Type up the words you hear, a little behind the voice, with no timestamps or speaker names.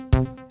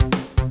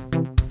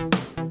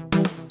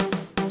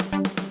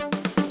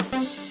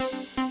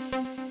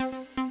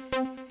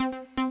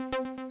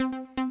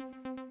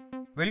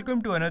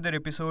Welcome to another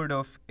episode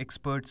of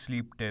Expert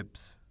Sleep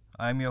Tips.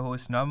 I'm your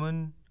host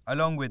Naman,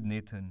 along with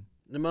Nathan.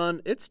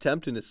 Naman, it's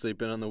tempting to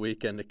sleep in on the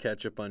weekend to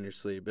catch up on your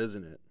sleep,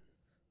 isn't it?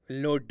 Well,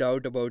 no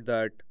doubt about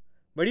that.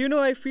 But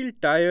I feel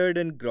tired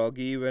and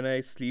groggy when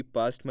I sleep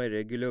past my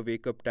regular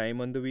wake up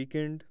time on the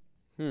weekend.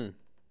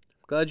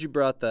 Glad you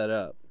brought that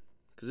up,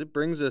 because it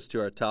brings us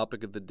to our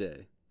topic of the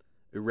day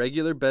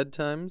irregular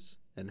bedtimes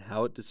and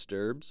how it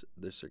disturbs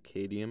the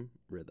circadian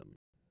rhythm.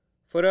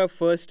 For our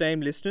first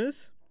time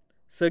listeners,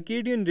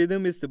 circadian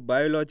rhythm is the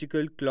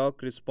biological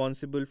clock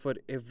responsible for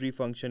every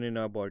function in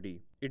our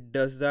body. It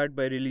does that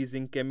by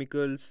releasing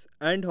chemicals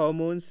and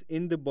hormones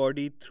in the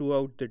body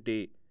throughout the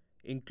day,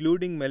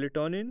 including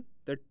melatonin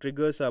that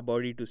triggers our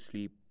body to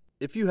sleep.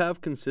 If you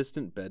have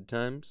consistent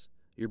bedtimes,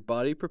 your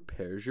body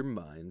prepares your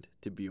mind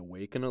to be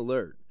awake and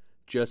alert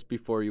just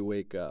before you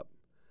wake up,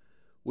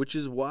 which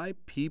is why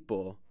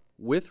people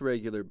with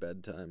regular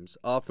bedtimes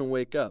often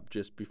wake up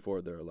just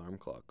before their alarm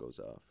clock goes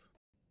off.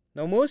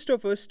 Now, most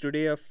of us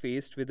today are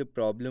faced with a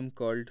problem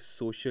called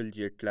social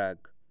jet lag,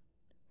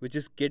 which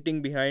is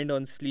getting behind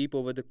on sleep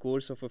over the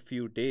course of a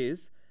few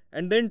days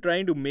and then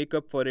trying to make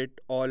up for it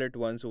all at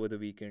once over the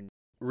weekend.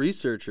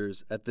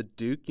 Researchers at the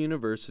Duke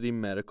University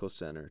Medical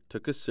Center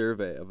took a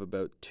survey of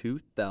about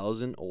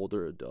 2,000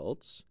 older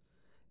adults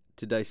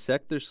to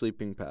dissect their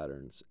sleeping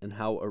patterns and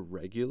how a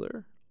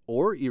regular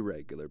or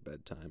irregular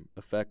bedtime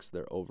affects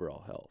their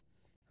overall health.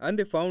 And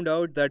they found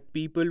out that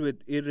people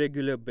with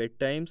irregular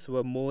bedtimes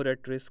were more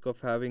at risk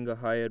of having a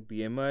higher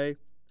BMI,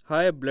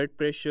 higher blood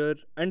pressure,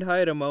 and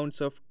higher amounts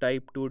of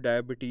type 2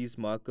 diabetes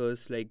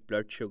markers like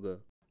blood sugar.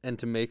 And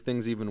to make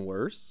things even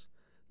worse,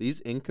 these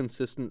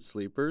inconsistent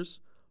sleepers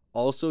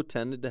also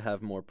tended to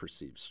have more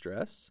perceived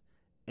stress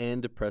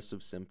and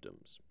depressive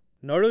symptoms.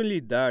 Not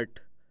only that,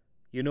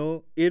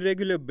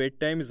 irregular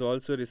bedtime is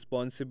also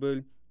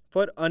responsible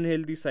for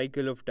unhealthy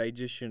cycle of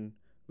digestion,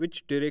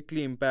 which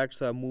directly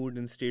impacts our mood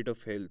and state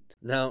of health.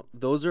 Now,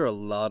 those are a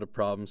lot of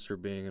problems for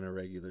being an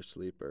irregular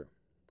sleeper.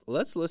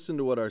 Let's listen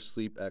to what our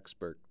sleep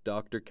expert,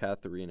 Dr.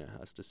 Katharina,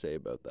 has to say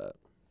about that.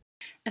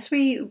 As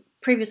we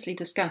previously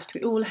discussed,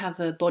 we all have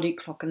a body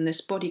clock, and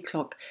this body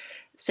clock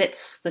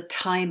sets the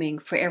timing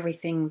for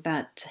everything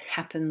that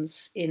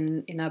happens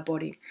in our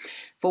body,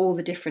 for all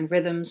the different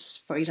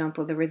rhythms. For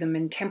example, the rhythm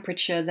in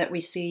temperature that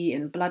we see,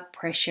 in blood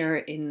pressure,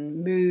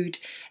 in mood,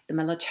 the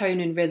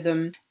melatonin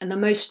rhythm, and the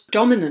most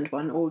dominant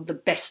one, or the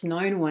best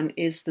known one,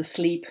 is the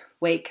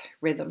sleep-wake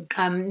rhythm.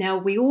 Now,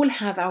 we all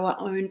have our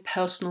own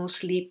personal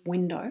sleep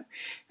window,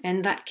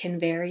 and that can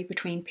vary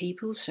between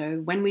people. So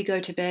when we go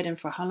to bed and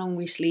for how long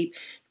we sleep,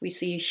 we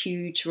see a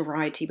huge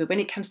variety. But when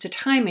it comes to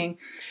timing,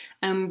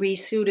 we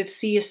sort of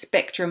see a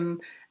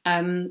spectrum,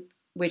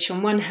 which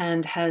on one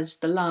hand has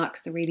the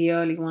larks, the really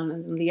early one,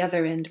 and on the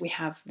other end we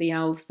have the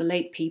owls, the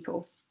late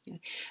people.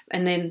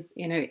 And then,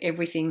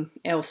 everything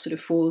else sort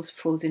of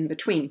falls in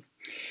between.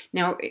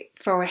 Now,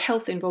 for our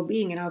health and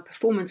well-being and our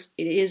performance,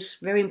 it is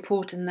very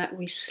important that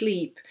we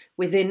sleep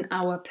within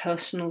our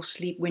personal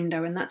sleep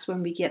window, and that's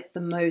when we get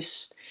the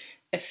most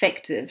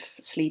effective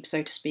sleep,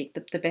 so to speak,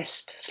 the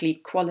best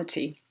sleep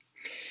quality.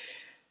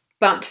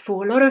 But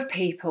for a lot of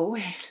people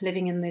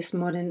living in this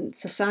modern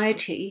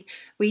society,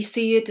 we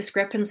see a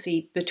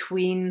discrepancy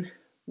between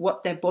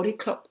what their body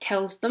clock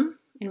tells them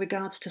in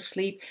regards to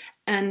sleep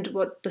and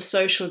what the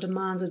social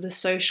demands or the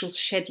social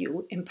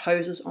schedule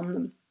imposes on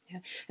them.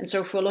 And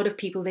so for a lot of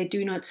people, they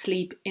do not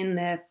sleep in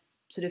their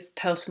sort of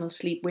personal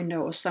sleep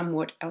window or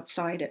somewhat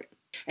outside it,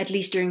 at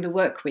least during the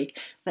work week.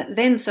 That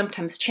then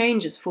sometimes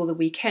changes for the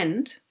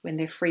weekend when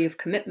they're free of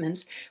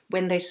commitments,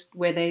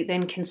 where they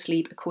then can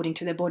sleep according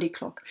to their body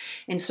clock.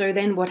 And so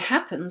then what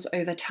happens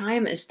over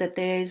time is that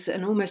there's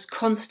an almost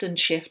constant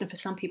shift, and for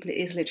some people it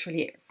is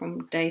literally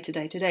from day to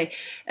day to day,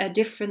 a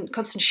different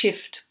constant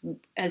shift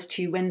as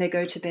to when they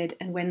go to bed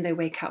and when they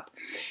wake up.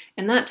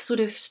 And that sort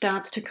of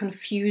starts to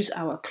confuse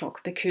our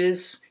clock,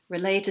 because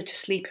related to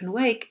sleep and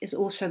wake is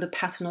also the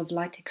pattern of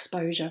light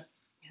exposure.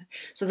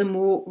 So the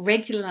more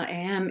regular I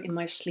am in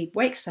my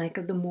sleep-wake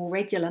cycle, the more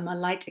regular my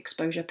light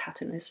exposure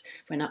pattern is.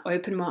 When I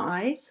open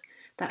my eyes,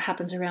 that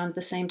happens around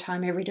the same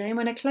time every day. And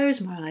when I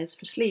close my eyes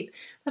for sleep,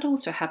 that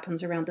also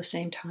happens around the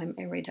same time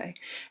every day.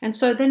 And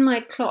so then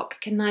my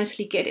clock can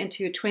nicely get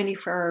into a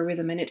 24-hour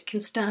rhythm, and it can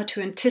start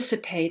to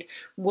anticipate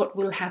what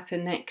will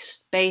happen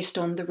next based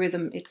on the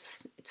rhythm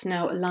it's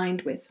now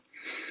aligned with.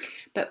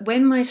 But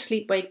when my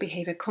sleep-wake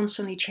behavior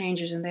constantly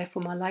changes, and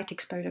therefore my light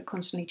exposure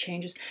constantly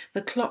changes,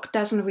 the clock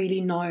doesn't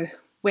really know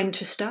when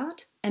to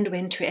start and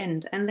when to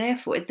end. And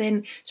therefore it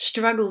then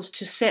struggles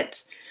to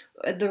set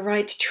the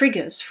right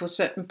triggers for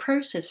certain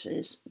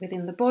processes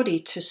within the body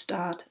to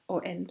start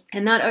or end.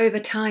 And that over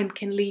time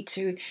can lead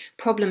to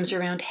problems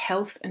around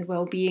health and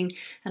well-being,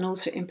 and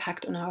also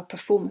impact on our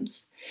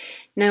performance.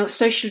 Now,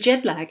 social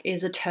jet lag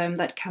is a term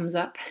that comes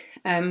up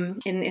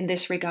in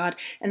this regard,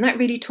 and that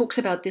really talks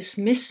about this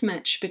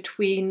mismatch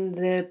between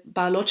the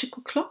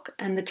biological clock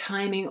and the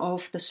timing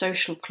of the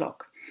social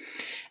clock.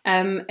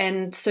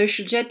 And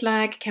social jet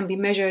lag can be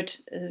measured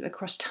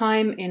across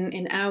time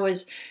in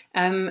hours.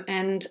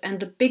 And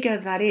the bigger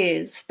that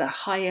is, the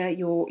higher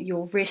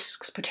your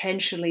risks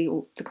potentially,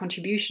 or the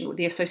contribution or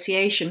the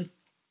association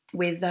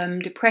with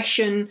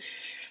depression,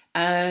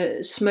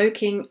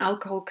 smoking,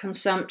 alcohol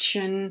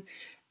consumption,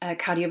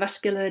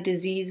 cardiovascular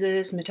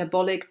diseases,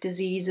 metabolic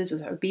diseases,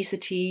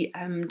 obesity,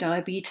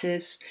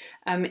 diabetes,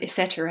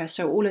 etc.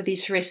 So all of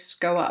these risks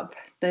go up.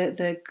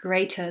 The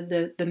greater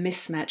the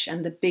mismatch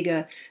and the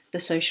bigger the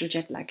social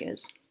jet lag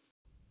is.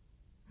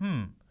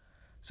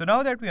 So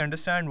now that we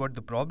understand what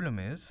the problem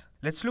is,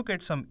 let's look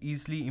at some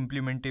easily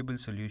implementable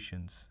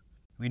solutions.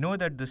 We know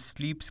that the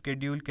sleep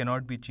schedule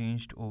cannot be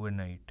changed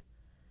overnight.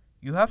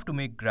 You have to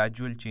make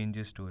gradual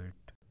changes to it.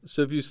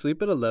 So if you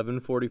sleep at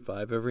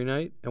 11:45 every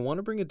night and want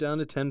to bring it down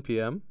to 10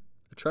 p.m.,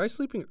 try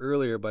sleeping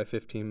earlier by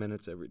 15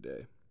 minutes every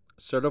day.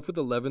 Start off with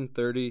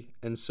 11:30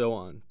 and so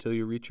on till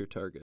you reach your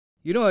target.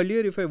 Earlier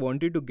if I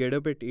wanted to get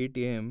up at 8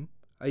 a.m.,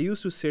 I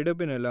used to set up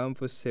an alarm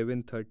for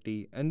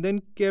 7:30 and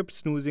then kept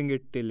snoozing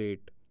it till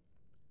 8.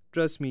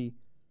 Trust me,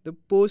 the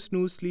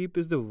post-snooze sleep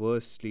is the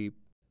worst sleep.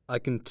 I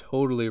can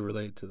totally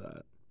relate to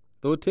that.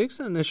 Though it takes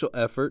an initial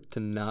effort to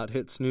not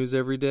hit snooze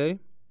every day,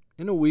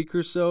 in a week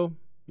or so,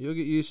 you'll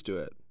get used to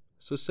it.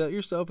 So set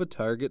yourself a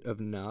target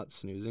of not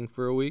snoozing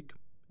for a week,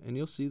 and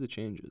you'll see the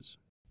changes.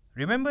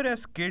 Remember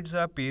as kids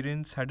our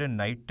parents had a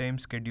nighttime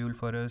schedule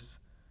for us,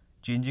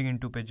 changing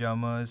into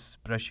pajamas,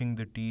 brushing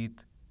the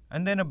teeth,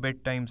 and then a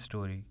bedtime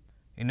story.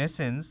 In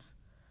essence,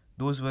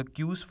 those were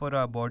cues for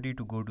our body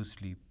to go to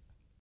sleep.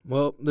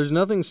 Well, there's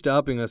nothing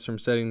stopping us from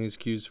setting these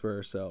cues for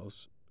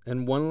ourselves.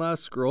 And one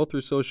last scroll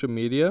through social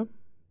media,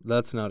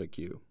 that's not a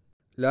cue.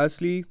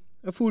 Lastly,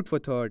 a food for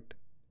thought.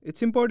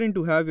 It's important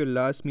to have your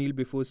last meal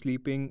before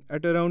sleeping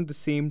at around the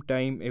same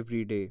time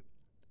every day,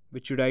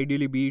 which should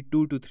ideally be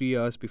 2 to 3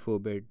 hours before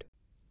bed.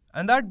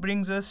 And that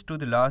brings us to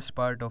the last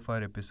part of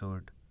our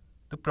episode,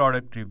 the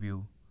product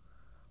review.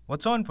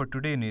 What's on for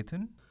today,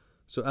 Nathan?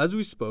 So as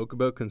we spoke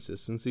about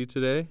consistency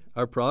today,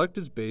 our product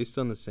is based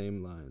on the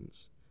same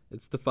lines.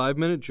 It's the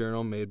 5-minute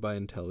journal made by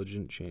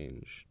Intelligent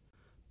Change.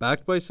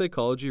 Backed by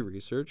psychology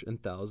research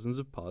and thousands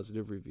of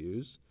positive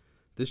reviews,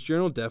 this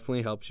journal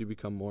definitely helps you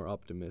become more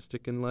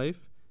optimistic in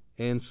life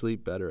and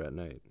sleep better at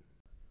night.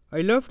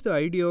 I loved the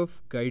idea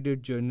of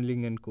guided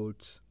journaling and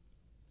quotes.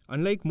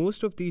 Unlike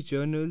most of these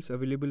journals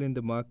available in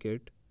the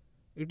market,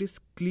 it is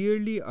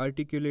clearly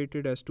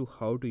articulated as to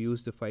how to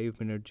use the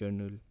 5-minute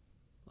journal.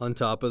 On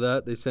top of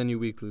that, they send you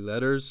weekly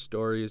letters,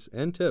 stories,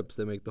 and tips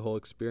that make the whole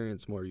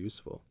experience more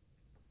useful.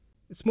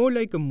 It's more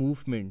like a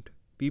movement.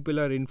 People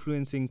are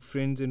influencing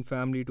friends and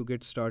family to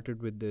get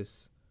started with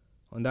this.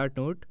 On that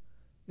note,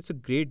 it's a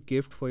great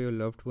gift for your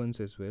loved ones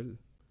as well.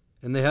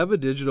 And they have a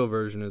digital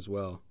version as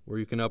well, where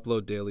you can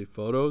upload daily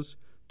photos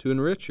to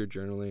enrich your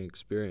journaling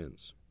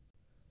experience.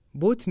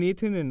 Both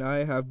Nathan and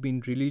I have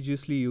been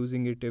religiously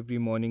using it every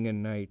morning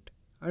and night,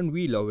 and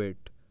we love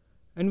it.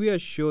 And we are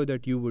sure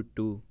that you would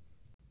too.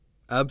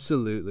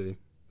 Absolutely.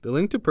 The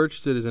link to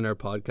purchase it is in our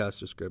podcast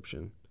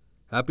description.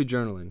 Happy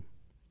journaling.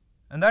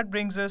 And that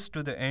brings us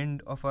to the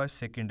end of our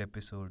second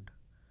episode.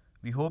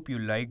 We hope you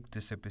liked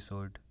this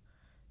episode.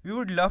 We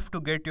would love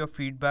to get your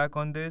feedback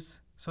on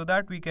this so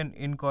that we can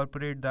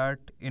incorporate that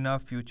in our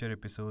future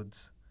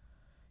episodes.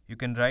 You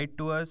can write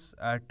to us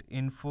at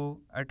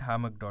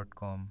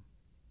info@hammock.com.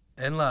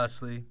 And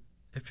lastly,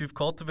 if you've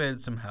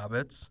cultivated some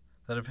habits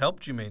that have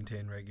helped you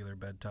maintain regular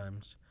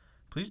bedtimes,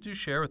 please do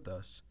share with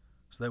us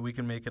so that we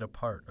can make it a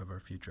part of our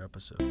future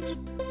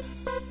episodes.